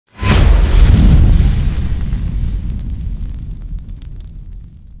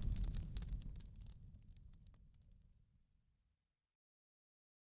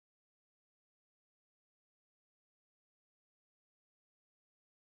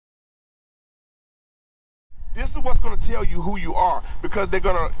This is what's going to tell you who you are, because you're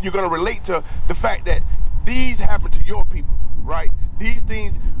going to relate to the fact that these happen to your people, right? These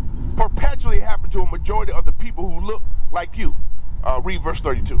things perpetually happen to a majority of the people who look like you. Read verse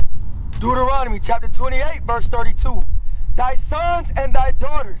 32. Deuteronomy chapter 28, verse 32. Thy sons and thy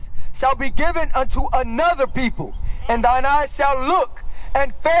daughters shall be given unto another people, and thine eyes shall look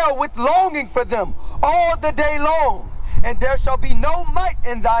and fail with longing for them all the day long, and there shall be no might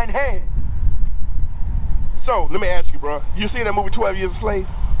in thine hand. So, let me ask you, bro. You seen that movie 12 Years a Slave?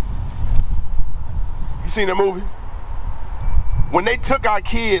 You seen that movie? When they took our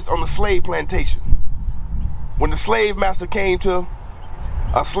kids on the slave plantation, when the slave master came to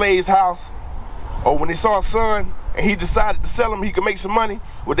a slave's house, or when they saw a son and he decided to sell him, he could make some money,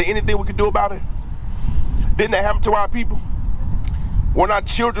 was there anything we could do about it? Didn't that happen to our people? When our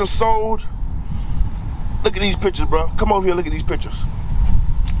children sold? Look at these pictures, bro. Come over here, look at these pictures.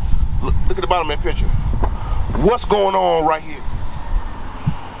 Look at the bottom of that picture. What's going on right here?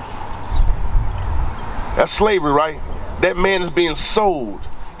 That's slavery, right? That man is being sold.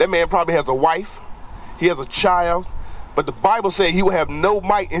 That man probably has a wife. He has a child. But the Bible says he will have no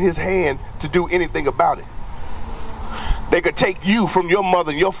might in his hand to do anything about it. They could take you from your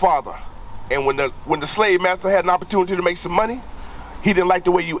mother and your father. And when the slave master had an opportunity to make some money, he didn't like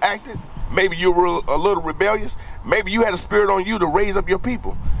the way you acted. Maybe you were a little rebellious. Maybe you had a spirit on you to raise up your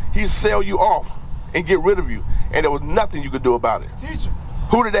people. He'd sell you off and get rid of you, and there was nothing you could do about it. Teacher.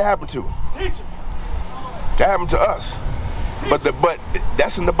 Who did that happen to? Teacher. That happened to us. But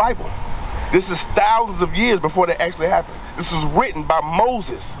that's in the Bible. This is thousands of years before that actually happened. This was written by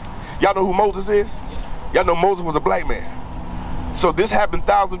Moses. Y'all know who Moses is? Y'all know Moses was a black man. So this happened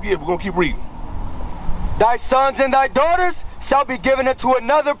thousands of years. We're gonna keep reading. Thy sons and thy daughters shall be given unto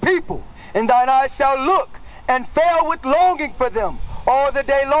another people, and thine eyes shall look and fail with longing for them all the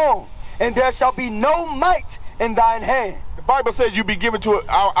day long, and there shall be no might in thine hand. The Bible says you be given to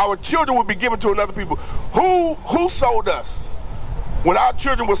our children will be given to another people. Who sold us? When our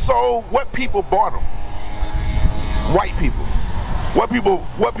children were sold, what people bought them? White people. What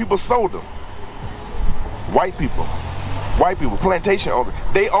people sold them? White people. White people, plantation owners.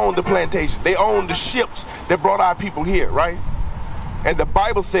 They owned the plantation. They owned the ships that brought our people here, right? And the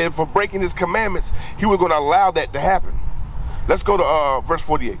Bible said for breaking his commandments, he was going to allow that to happen. Let's go to verse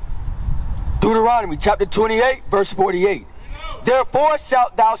 48. Deuteronomy chapter 28, verse 48. Therefore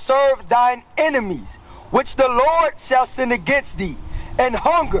shalt thou serve thine enemies, which the Lord shall send against thee, in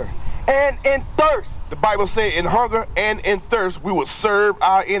hunger and in thirst. The Bible said in hunger and in thirst we will serve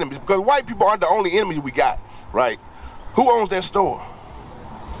our enemies, because white people aren't the only enemies we got, right? Who owns that store?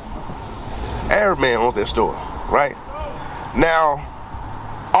 Arab man owns that store, right? Now,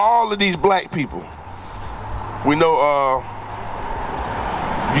 all of these black people, we know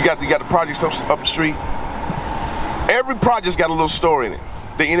you got the projects up the street. Every project's got a little store in it.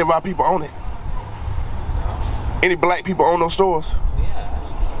 Do any of our people own it? Any black people own those stores?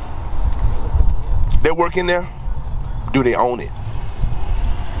 They work in there? Do they own it?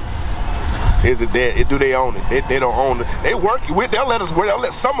 Is it there? Do they own it? They don't own it. They work. They'll let us work. They'll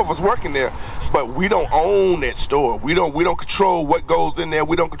let some of us work in there, but we don't own that store. We don't control what goes in there.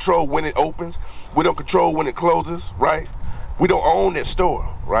 We don't control when it opens. We don't control when it closes. Right? We don't own that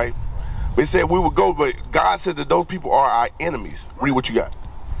store. Right? They said we would go, but God said that those people are our enemies. Read what you got.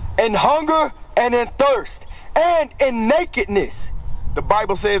 In hunger and in thirst and in nakedness. The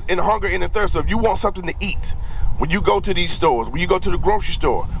Bible says in hunger and in thirst. So if you want something to eat, when you go to these stores, when you go to the grocery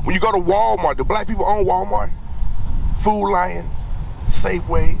store, when you go to Walmart, do black people own Walmart? Food Lion,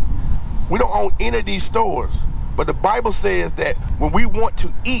 Safeway. We don't own any of these stores. But the Bible says that when we want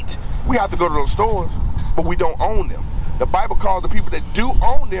to eat, we have to go to those stores, but we don't own them. The Bible calls the people that do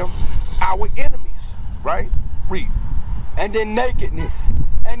own them our enemies, right? Read. And in nakedness,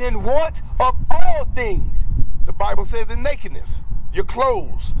 and in want of all things. The Bible says in nakedness, your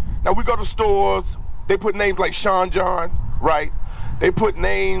clothes. Now we go to stores, they put names like Sean John, right? They put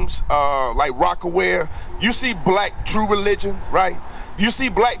names like Rockaware. You see black True Religion, right? You see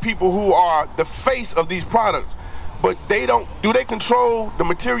black people who are the face of these products, but they don't, do they control the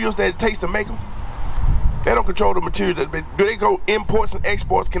materials that it takes to make them? They don't control the materials. Do they go imports and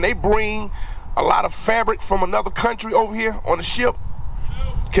exports? Can they bring a lot of fabric from another country over here on a ship?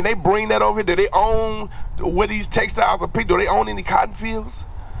 Can they bring that over here? Do they own where these textiles are picked? Do they own any cotton fields?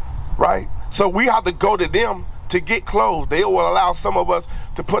 Right? So we have to go to them to get clothes. They will allow some of us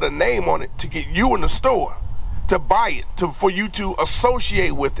to put a name on it to get you in the store, to buy it, for you to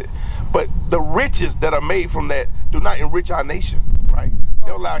associate with it. But the riches that are made from that do not enrich our nation, right?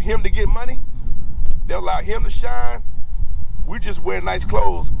 They'll allow him to get money. They'll allow him to shine. We just wear nice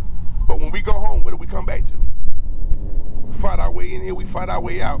clothes. But when we go home, what do we come back to? We fight our way in here, we fight our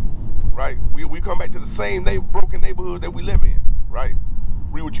way out, right? We come back to the same broken neighborhood that we live in, right?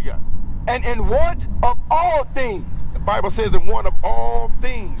 Read what you got. And in want of all things. The Bible says in want of all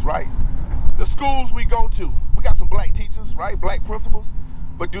things, right? The schools we go to, we got some black teachers, right? Black principals.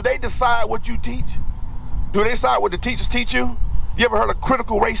 But do they decide what you teach? Do they decide what the teachers teach you? You ever heard of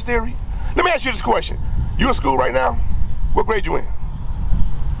critical race theory? Let me ask you this question. You in school right now? What grade you in?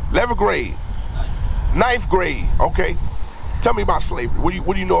 11th grade. 9th grade, okay. Tell me about slavery.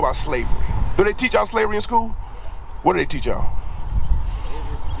 What do you know about slavery? Do they teach y'all slavery in school? What do they teach y'all?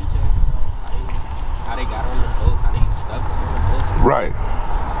 Slavery teach us how they got on the boats, how they stuck on the boats. Right.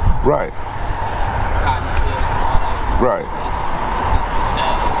 Right. Cotton fields and all that. Right. It's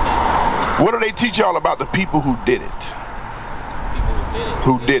sad. What do they teach y'all about the people who did it? People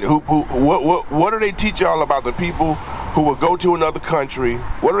who did it. Who did it? What do they teach y'all about the people who would go to another country?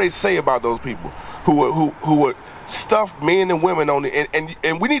 What do they say about those people who would stuff men and women on it?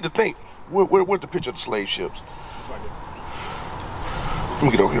 And we need to think. Where's the picture of the slave ships? Let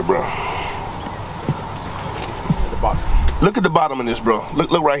me get over here, bro. Look at the bottom of this, bro.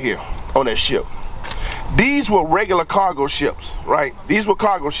 Look right here on that ship. These were regular cargo ships, right? These were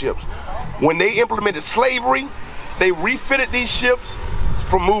cargo ships. When they implemented slavery, they refitted these ships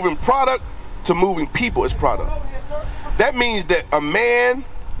from moving product to moving people as product. That means that a man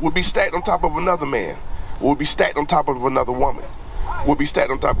would be stacked on top of another man, would be stacked on top of another woman, would be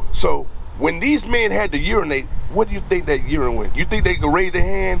stacked on top of. So when these men had to urinate, what do you think that urine went? You think they could raise their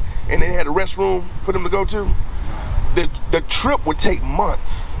hand and they had a restroom for them to go to? The trip would take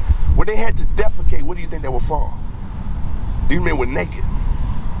months. When they had to defecate, what do you think that would fall? These men were naked.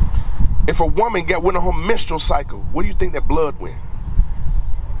 If a woman went on her menstrual cycle, what do you think that blood went?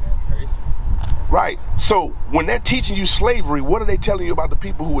 Right. So when they're teaching you slavery, what are they telling you about the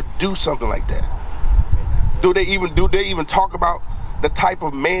people who would do something like that? Do they even talk about the type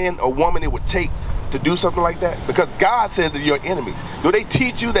of man or woman it would take to do something like that? Because God says that you're enemies. Do they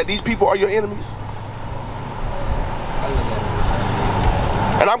teach you that these people are your enemies?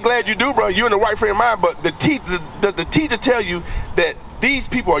 And I'm glad you do, bro. You're in the right frame of mind. But the teacher tell you that these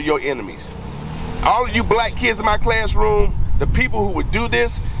people are your enemies. All of you black kids in my classroom, the people who would do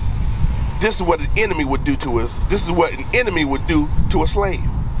this is what an enemy would do to us. This is what an enemy would do to a slave.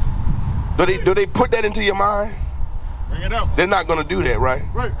 Do they put that into your mind? Bring it out. They're not going to do that, right?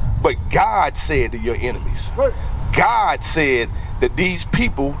 Right. But God said that you're enemies. Right. God said that these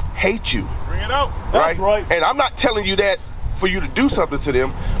people hate you. Bring it out. That's right. And I'm not telling you that for you to do something to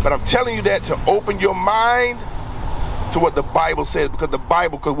them, but I'm telling you that to open your mind to what the Bible says, because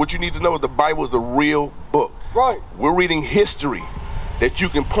what you need to know is the Bible is a real book. Right. We're reading history that you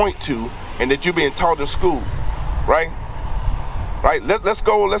can point to and that you're being taught in school, right? Right. Let's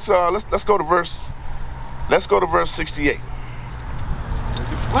go to verse 68.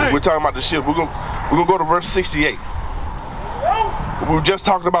 We're talking about the ship. We're gonna go to verse 68. We were just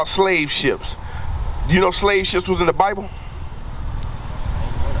talking about slave ships. Do you know slave ships was in the Bible?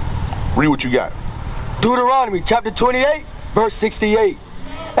 Read what you got. Deuteronomy chapter 28, verse 68.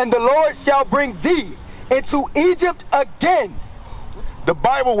 And the Lord shall bring thee into Egypt again. The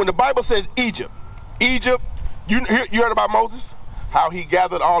Bible, when the Bible says Egypt, you heard about Moses? How he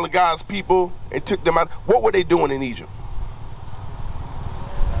gathered all of God's people and took them out. What were they doing in Egypt?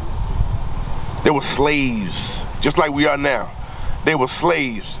 They were slaves, just like we are now. They were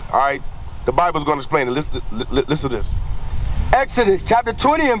slaves, all right? The Bible's going to explain it. Listen to this. Exodus chapter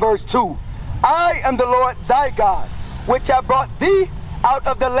 20 and verse 2. I am the Lord thy God, which have brought thee out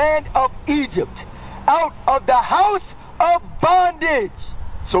of the land of Egypt, out of the house of bondage.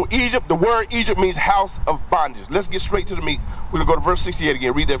 So Egypt, the word Egypt means house of bondage. Let's get straight to the meat. We're going to go to verse 68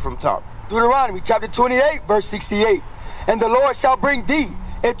 again. Read that from the top. Deuteronomy chapter 28, verse 68. And the Lord shall bring thee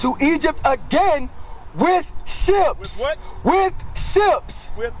into Egypt again with ships. With what? With ships.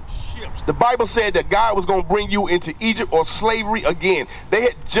 With ships. The Bible said that God was going to bring you into Egypt or slavery again. They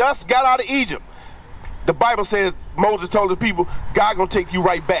had just got out of Egypt. The Bible says, Moses told the people, God's going to take you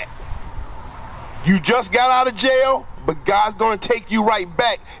right back. You just got out of jail, but God's going to take you right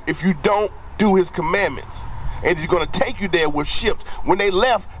back if you don't do his commandments. And he's going to take you there with ships. When they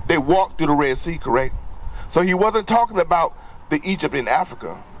left, they walked through the Red Sea, correct? So he wasn't talking about the Egypt in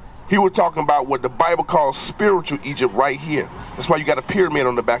Africa. He was talking about what the Bible calls spiritual Egypt right here. That's why you got a pyramid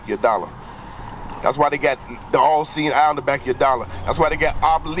on the back of your dollar. That's why they got the all-seeing eye on the back of your dollar. That's why they got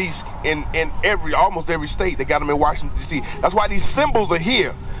obelisks in almost every state. They got them in Washington, D.C. That's why these symbols are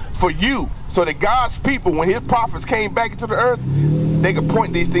here for you, so that God's people, when his prophets came back into the earth, they could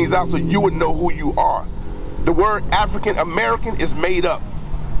point these things out so you would know who you are. The word African American is made up.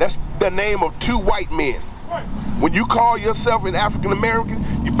 That's the name of two white men. When you call yourself an African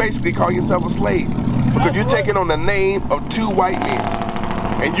American, you basically call yourself a slave because you're taking on the name of two white men.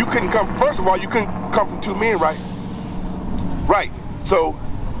 And you couldn't come, first of all, you couldn't come from two men, right? Right. So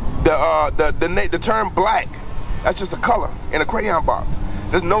the term black, that's just a color in a crayon box.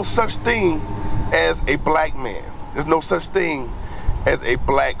 There's no such thing as a black man. There's no such thing as a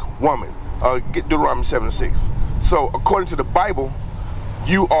black woman. Get Deuteronomy 7:6. So according to the Bible,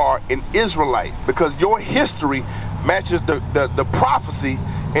 you are an Israelite because your history matches the prophecy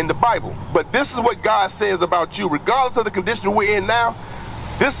in the Bible. But this is what God says about you, regardless of the condition we're in now.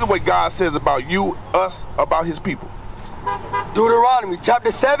 This is what God says about you, us, about his people. Deuteronomy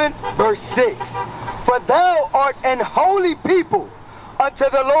chapter 7, verse 6. For thou art an holy people unto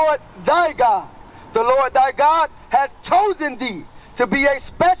the Lord thy God. The Lord thy God hath chosen thee to be a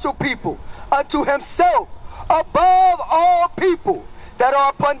special people unto himself above all people that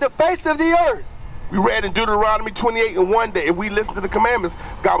are upon the face of the earth. We read in Deuteronomy 28 and one day, if we listen to the commandments,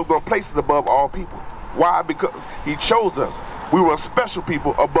 God was going to place us above all people. Why? Because he chose us. We were a special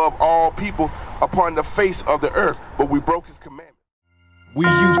people above all people upon the face of the earth, but we broke his commandment. We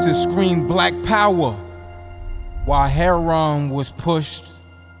used to scream black power while Heron was pushed.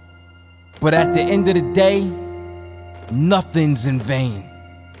 But at the end of the day, nothing's in vain.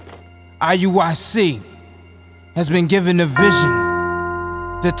 IUIC has been given a vision.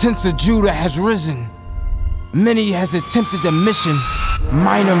 The tents of Judah has risen. Many has attempted the mission,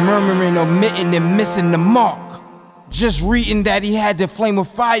 minor murmuring, omitting, and missing the mark. Just reading that he had the flame of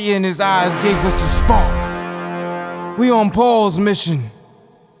fire in his eyes gave us the spark. We on Paul's mission.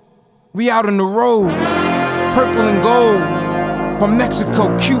 We out on the road, purple and gold, from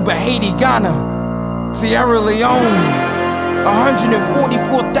Mexico, Cuba, Haiti, Ghana, Sierra Leone.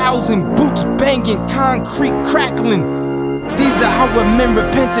 144,000 boots banging, concrete crackling. These are how men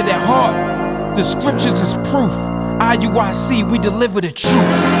repented at heart. The scriptures is proof. IUIC, we deliver the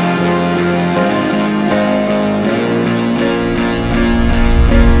truth.